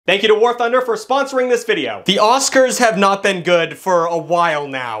Thank you to War Thunder for sponsoring this video. The Oscars have not been good for a while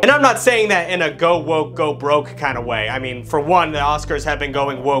now. And I'm not saying that in a go woke, go broke kind of way. I mean, for one, the Oscars have been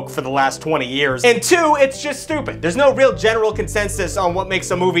going woke for the last 20 years. And two, it's just stupid. There's no real general consensus on what makes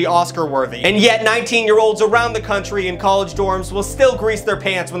a movie Oscar worthy. And yet 19-year-olds around the country in college dorms will still grease their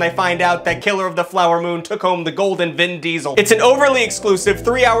pants when they find out that Killer of the Flower Moon took home the golden Vin Diesel. It's an overly exclusive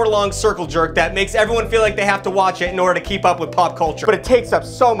 3-hour-long circle jerk that makes everyone feel like they have to watch it in order to keep up with pop culture. But it takes up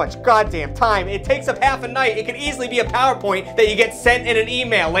so much goddamn time. It takes up half a night. It could easily be a PowerPoint that you get sent in an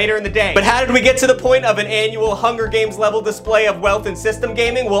email later in the day. But how did we get to the point of an annual Hunger Games level display of wealth and system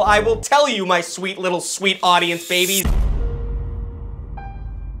gaming? Well, I will tell you, my sweet little sweet audience babies.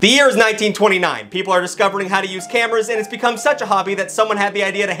 The year is 1929. People are discovering how to use cameras, and it's become such a hobby that someone had the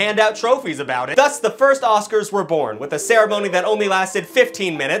idea to hand out trophies about it. Thus, the first Oscars were born, with a ceremony that only lasted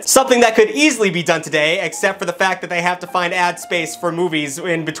 15 minutes, something that could easily be done today, except for the fact that they have to find ad space for movies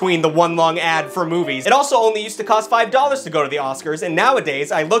in between the one long ad for movies. It also only used to cost $5 to go to the Oscars, and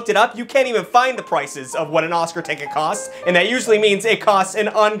nowadays, I looked it up, you can't even find the prices of what an Oscar ticket costs, and that usually means it costs an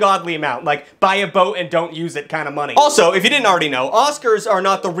ungodly amount, like buy a boat and don't use it kind of money. Also, if you didn't already know, Oscars are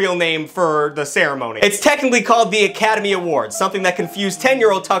not the real name for the ceremony. It's technically called the Academy Awards, something that confused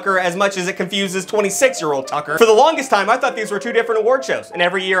 10-year-old Tucker as much as it confuses 26-year-old Tucker. For the longest time, I thought these were two different award shows, and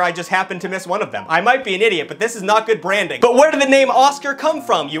every year I just happened to miss one of them. I might be an idiot, but this is not good branding. But where did the name Oscar come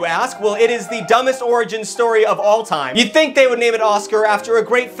from, you ask? Well, it is the dumbest origin story of all time. You'd think they would name it Oscar after a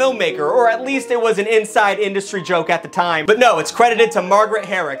great filmmaker, or at least it was an inside industry joke at the time. But no, it's credited to Margaret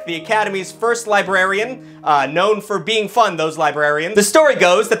Herrick, the Academy's first librarian, known for being fun, those librarians. The story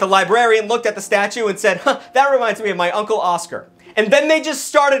goes that the librarian looked at the statue and said, huh, that reminds me of my Uncle Oscar. And then they just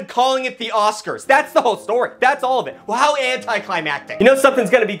started calling it the Oscars. That's the whole story. That's all of it. Well, how anticlimactic. You know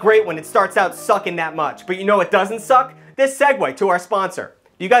something's gonna be great when it starts out sucking that much, but you know what doesn't suck? This segue to our sponsor.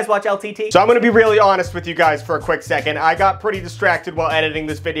 You guys watch LTT? So I'm gonna be really honest with you guys for a quick second. I got pretty distracted while editing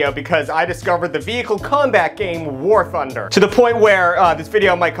this video because I discovered the vehicle combat game War Thunder. To the point where this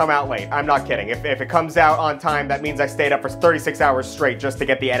video might come out late. I'm not kidding. If it comes out on time, that means I stayed up for 36 hours straight just to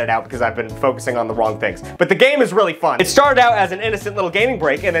get the edit out because I've been focusing on the wrong things. But the game is really fun. It started out as an innocent little gaming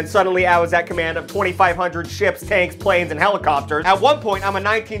break, and then suddenly I was at command of 2,500 ships, tanks, planes, and helicopters. At one point, I'm a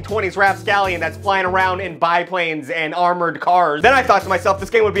 1920s rapscallion that's flying around in biplanes and armored cars. Then I thought to myself,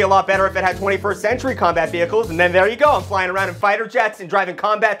 this game would be a lot better if it had 21st century combat vehicles, and then there you go, I'm flying around in fighter jets and driving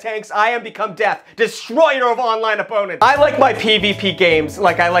combat tanks. I am become death, destroyer of online opponents. I like my PvP games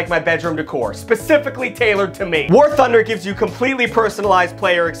like I like my bedroom decor, specifically tailored to me. War Thunder gives you completely personalized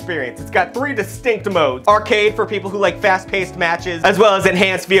player experience. It's got 3 distinct modes. Arcade for people who like fast-paced matches, as well as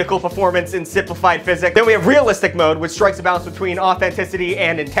enhanced vehicle performance and simplified physics. Then we have realistic mode, which strikes a balance between authenticity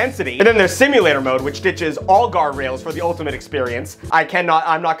and intensity. And then there's simulator mode, which ditches all guardrails for the ultimate experience.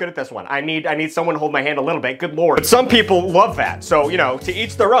 I'm not good at this one. I need someone to hold my hand a little bit, good lord. But some people love that, so, you know, to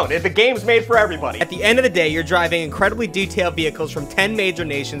each their own. The game's made for everybody. At the end of the day, you're driving incredibly detailed vehicles from 10 major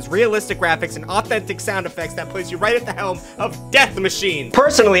nations, realistic graphics, and authentic sound effects that place you right at the helm of Death Machine.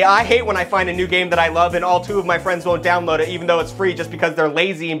 Personally, I hate when I find a new game that I love and all 2 of my friends won't download it even though it's free just because they're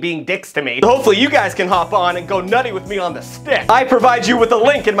lazy and being dicks to me. So hopefully you guys can hop on and go nutty with me on the stick. I provide you with a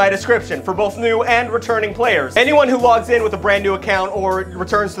link in my description for both new and returning players. Anyone who logs in with a brand new account or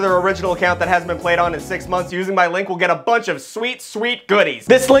returns to their original account that hasn't been played on in 6 months using my link will get a bunch of sweet, sweet goodies.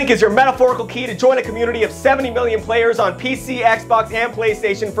 This link is your metaphorical key to join a community of 70 million players on PC, Xbox, and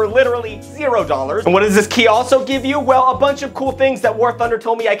PlayStation for literally $0. And what does this key also give you? Well, a bunch of cool things that War Thunder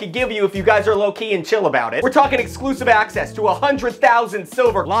told me I could give you if you guys are low-key and chill about it. We're talking exclusive access to 100,000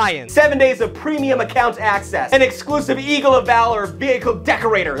 silver lions, 7 days of premium account access, an exclusive Eagle of Valor vehicle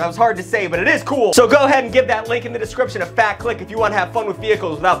decorator. That was hard to say, but it is cool. So go ahead and give that link in the description a fat click if you want to have fun with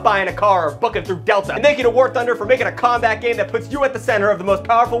vehicles without buying a car or booking through Delta. And thank you to War Thunder for making a combat game that puts you at the center of the most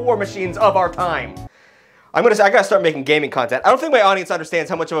powerful war machines of our time. I gotta start making gaming content. I don't think my audience understands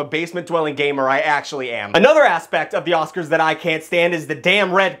how much of a basement-dwelling gamer I actually am. Another aspect of the Oscars that I can't stand is the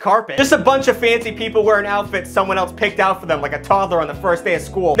damn red carpet. Just a bunch of fancy people wearing outfits someone else picked out for them like a toddler on the first day of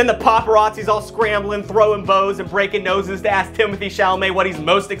school. Then the paparazzi's all scrambling, throwing bows, and breaking noses to ask Timothy Chalamet what he's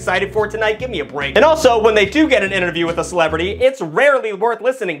most excited for tonight. Give me a break. And also, when they do get an interview with a celebrity, it's rarely worth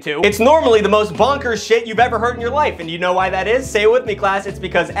listening to. It's normally the most bonkers shit you've ever heard in your life. And you know why that is? Say it with me, class. It's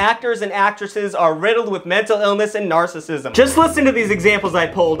because actors and actresses are riddled with mental illness and narcissism. Just listen to these examples I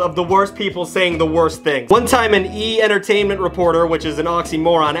pulled of the worst people saying the worst things. One time an E! Entertainment reporter, which is an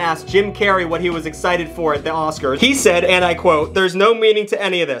oxymoron, asked Jim Carrey what he was excited for at the Oscars. He said, and I quote, "There's no meaning to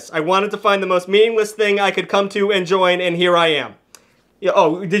any of this. I wanted to find the most meaningless thing I could come to and join, and here I am." Yeah,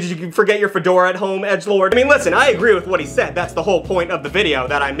 oh, did you forget your fedora at home, edgelord? I mean, listen, I agree with what he said. That's the whole point of the video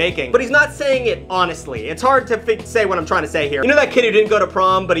that I'm making. But he's not saying it honestly. It's hard to say what I'm trying to say here. You know that kid who didn't go to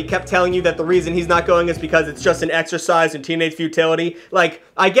prom, but he kept telling you that the reason he's not going is because it's just an exercise in teenage futility? Like,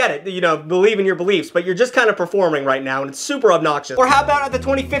 I get it, you know, believe in your beliefs, but you're just kind of performing right now, and it's super obnoxious. Or how about at the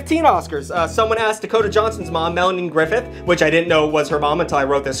 2015 Oscars? Someone asked Dakota Johnson's mom, Melanie Griffith, which I didn't know was her mom until I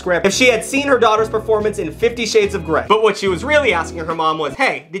wrote this script, if she had seen her daughter's performance in 50 Shades of Grey. But what she was really asking her mom was,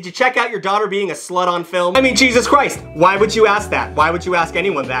 hey, did you check out your daughter being a slut on film? I mean, Jesus Christ, why would you ask that? Why would you ask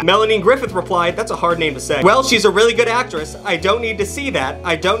anyone that? Melanie Griffith replied, that's a hard name to say. Well, she's a really good actress. I don't need to see that.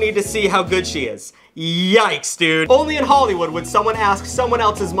 I don't need to see how good she is. Yikes, dude. Only in Hollywood would someone ask someone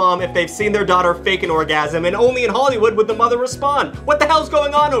else's mom if they've seen their daughter fake an orgasm, and only in Hollywood would the mother respond. What the hell's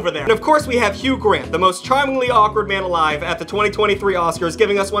going on over there? And of course we have Hugh Grant, the most charmingly awkward man alive at the 2023 Oscars,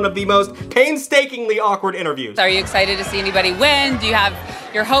 giving us one of the most painstakingly awkward interviews. Are you excited to see anybody win? Do you have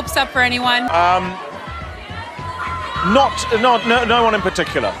your hopes up for anyone? No one in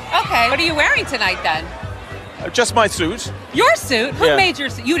particular. Okay, what are you wearing tonight then? Just my suit. Your suit? Who Yeah. made your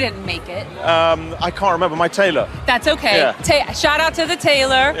suit? You didn't make it. I can't remember, my tailor. That's okay. Yeah. Shout out to the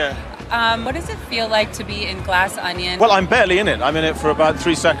tailor. Yeah. What does it feel like to be in Glass Onion? Well, I'm barely in it. I'm in it for about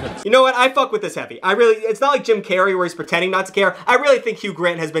 3 seconds. You know what? I fuck with this heavy. It's not like Jim Carrey where he's pretending not to care. I really think Hugh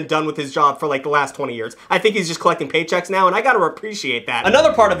Grant has been done with his job for like the last 20 years. I think he's just collecting paychecks now, and I gotta appreciate that.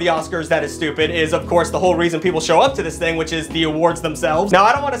 Another part of the Oscars that is stupid is, of course, the whole reason people show up to this thing, which is the awards themselves. Now,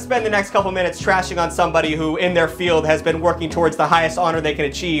 I don't want to spend the next couple minutes trashing on somebody who, in their field, has been working towards the highest honor they can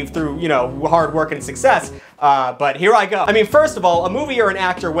achieve through, you know, hard work and success. But here I go. I mean, first of all, a movie or an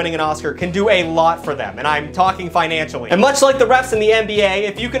actor winning an Oscar can do a lot for them, and I'm talking financially. And much like the refs in the NBA,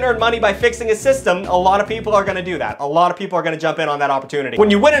 if you can earn money by fixing a system, a lot of people are gonna do that. A lot of people are gonna jump in on that opportunity. When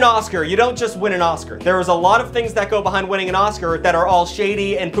you win an Oscar, you don't just win an Oscar. There is a lot of things that go behind winning an Oscar that are all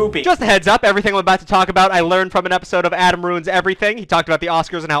shady and poopy. Just a heads up, everything I'm about to talk about, I learned from an episode of Adam Ruins Everything. He talked about the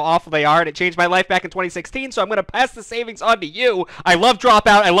Oscars and how awful they are, and it changed my life back in 2016, so I'm gonna pass the savings on to you. I love Dropout,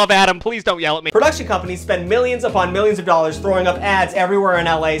 I love Adam, please don't yell at me. Production companies spend millions upon millions of dollars throwing up ads everywhere in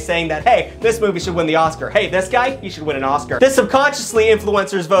LA saying that, hey, this movie should win the Oscar. Hey, this guy, he should win an Oscar. This subconsciously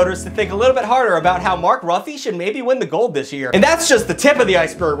influences voters to think a little bit harder about how Mark Ruffalo should maybe win the gold this year. And that's just the tip of the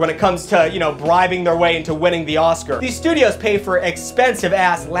iceberg when it comes to, you know, bribing their way into winning the Oscar. These studios pay for expensive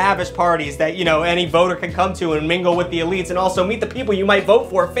ass lavish parties that, you know, any voter can come to and mingle with the elites and also meet the people you might vote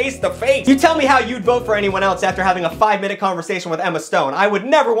for face to face. You tell me how you'd vote for anyone else after having a 5-minute conversation with Emma Stone. I would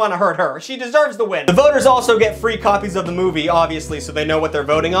never want to hurt her. She deserves the win. The voters also get free copies of the movie, obviously, so they know what they're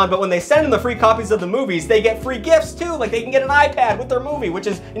voting on, but when they send them the free copies of the movies, they get free gifts too. Like, they can get an iPad with their movie, which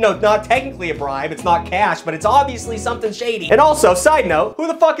is, you know, not technically a bribe, it's not cash, but it's obviously something shady. And also, side note, who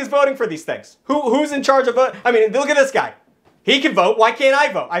the fuck is voting for these things? Who's in charge of vote? I mean, look at this guy. He can vote, why can't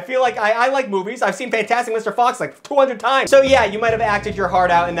I vote? I feel like I like movies. I've seen Fantastic Mr. Fox like 200 times. So yeah, you might have acted your heart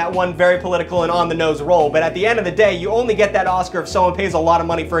out in that one very political and on-the-nose role, but at the end of the day, you only get that Oscar if someone pays a lot of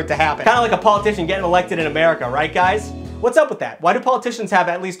money for it to happen. Kind of like a politician getting elected in America, right guys? What's up with that? Why do politicians have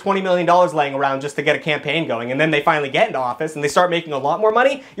at least $20 million laying around just to get a campaign going, and then they finally get into office and they start making a lot more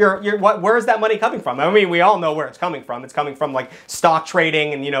money? Where is that money coming from? I mean, we all know where it's coming from. It's coming from like stock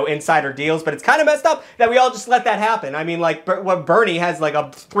trading and, you know, insider deals, but it's kind of messed up that we all just let that happen. I mean, like, Bernie has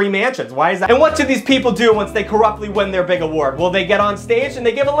like 3 mansions. Why is that? And what do these people do once they corruptly win their big award? Well, they get on stage and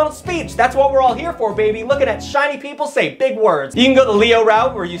they give a little speech. That's what we're all here for, baby. Looking at shiny people say big words. You can go the Leo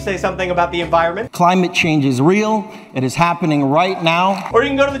route where you say something about the environment. Climate change is real. It is happening right now. Or you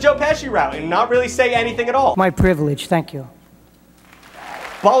can go to the Joe Pesci route and not really say anything at all. My privilege, thank you.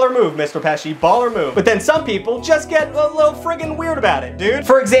 Baller move, Mr. Pesci, baller move. But then some people just get a little friggin' weird about it, dude.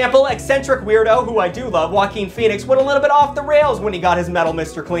 For example, eccentric weirdo, who I do love, Joaquin Phoenix, went a little bit off the rails when he got his medal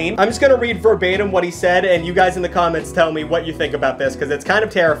Mr. Clean. I'm just gonna read verbatim what he said, and you guys in the comments tell me what you think about this, because it's kind of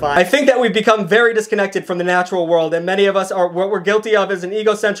terrifying. I think that we've become very disconnected from the natural world, and many of us are, what we're guilty of is an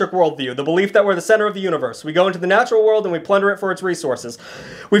egocentric worldview, the belief that we're the center of the universe. We go into the natural world and we plunder it for its resources.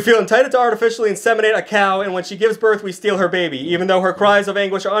 We feel entitled to artificially inseminate a cow, and when she gives birth, we steal her baby, even though her cries of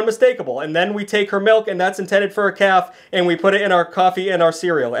anguish are unmistakable. And then we take her milk, and that's intended for a calf, and we put it in our coffee and our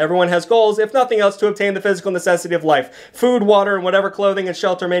cereal. Everyone has goals, if nothing else, to obtain the physical necessity of life. Food, water, and whatever clothing and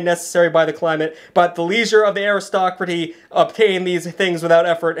shelter made necessary by the climate. But the leisure of the aristocracy obtain these things without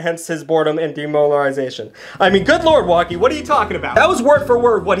effort, hence his boredom and demoralization. I mean, good lord, Walkie, what are you talking about? That was word for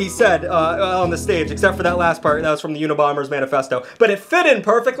word what he said on the stage, except for that last part. That was from the Unabomber's manifesto. But it fit in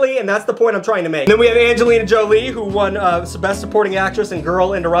perfectly, and that's the point I'm trying to make. And then we have Angelina Jolie, who won Best Supporting Actress in Girl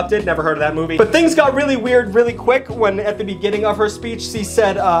Interrupted. Never heard of that movie. But things got really weird really quick when at the beginning of her speech she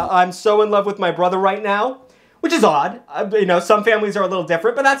said, I'm so in love with my brother right now. which is odd. You know, some families are a little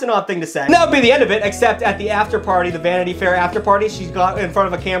different, but that's an odd thing to say. And that would be the end of it, except at the after party, the Vanity Fair after party, she got in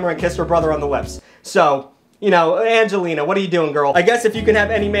front of a camera and kissed her brother on the lips. So, you know, Angelina, what are you doing, girl? I guess if you can have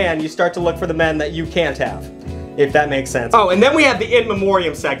any man, you start to look for the men that you can't have. If that makes sense. Oh, and then we have the in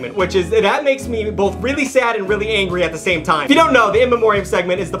memoriam segment, which is, that makes me both really sad and really angry at the same time. If you don't know, the in memoriam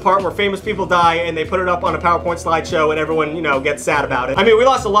segment is the part where famous people die and they put it up on a PowerPoint slideshow and everyone, you know, gets sad about it. I mean, we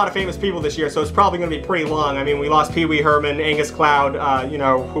lost a lot of famous people this year, so it's probably gonna be pretty long. I mean, we lost Pee Wee Herman, Angus Cloud, you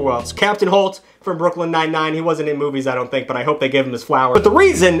know, who else? Captain Holt from Brooklyn Nine-Nine. He wasn't in movies, I don't think, but I hope they give him his flowers. But the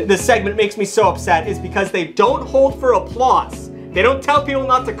reason this segment makes me so upset is because they don't hold for applause. They don't tell people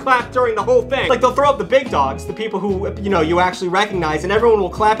not to clap during the whole thing. Like, they'll throw up the big dogs, the people who, you know, you actually recognize, and everyone will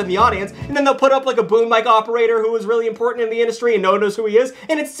clap in the audience, and then they'll put up like a boom mic operator who is really important in the industry and no one knows who he is,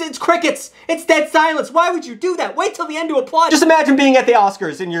 and it's crickets. It's dead silence. Why would you do that? Wait till the end to applaud. Just imagine being at the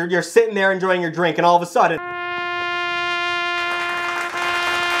Oscars and you're sitting there enjoying your drink, and all of a sudden,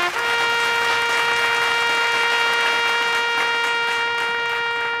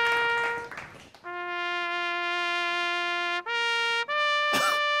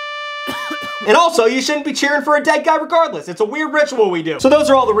 and also, you shouldn't be cheering for a dead guy regardless. It's a weird ritual we do. So those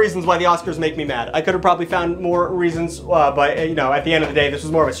are all the reasons why the Oscars make me mad. I could have probably found more reasons, but you know, at the end of the day, this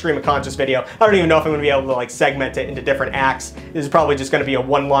was more of a stream of conscious video. I don't even know if I'm gonna be able to like segment it into different acts. This is probably just gonna be a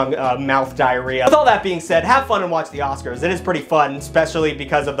one long mouth diarrhea. With all that being said, have fun and watch the Oscars. It is pretty fun, especially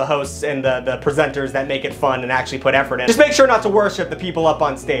because of the hosts and the presenters that make it fun and actually put effort in. Just make sure not to worship the people up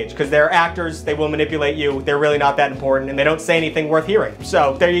on stage, because they're actors, they will manipulate you, they're really not that important, and they don't say anything worth hearing.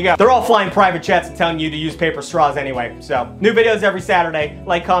 So there you go. They're all flying private jets and telling you to use paper straws anyway. So, new videos every Saturday.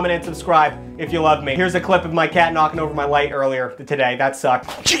 Like, comment, and subscribe if you love me. Here's a clip of my cat knocking over my light earlier today. That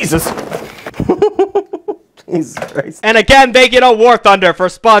sucked. Jesus. Jesus Christ. And again, thank you to War Thunder for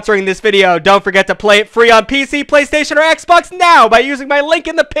sponsoring this video. Don't forget to play it free on PC, PlayStation, or Xbox now by using my link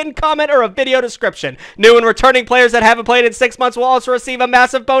in the pinned comment or a video description. New and returning players that haven't played in 6 months will also receive a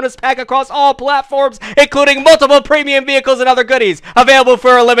massive bonus pack across all platforms, including multiple premium vehicles and other goodies. Available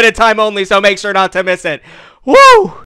for a limited time only, so make sure not to miss it. Woo!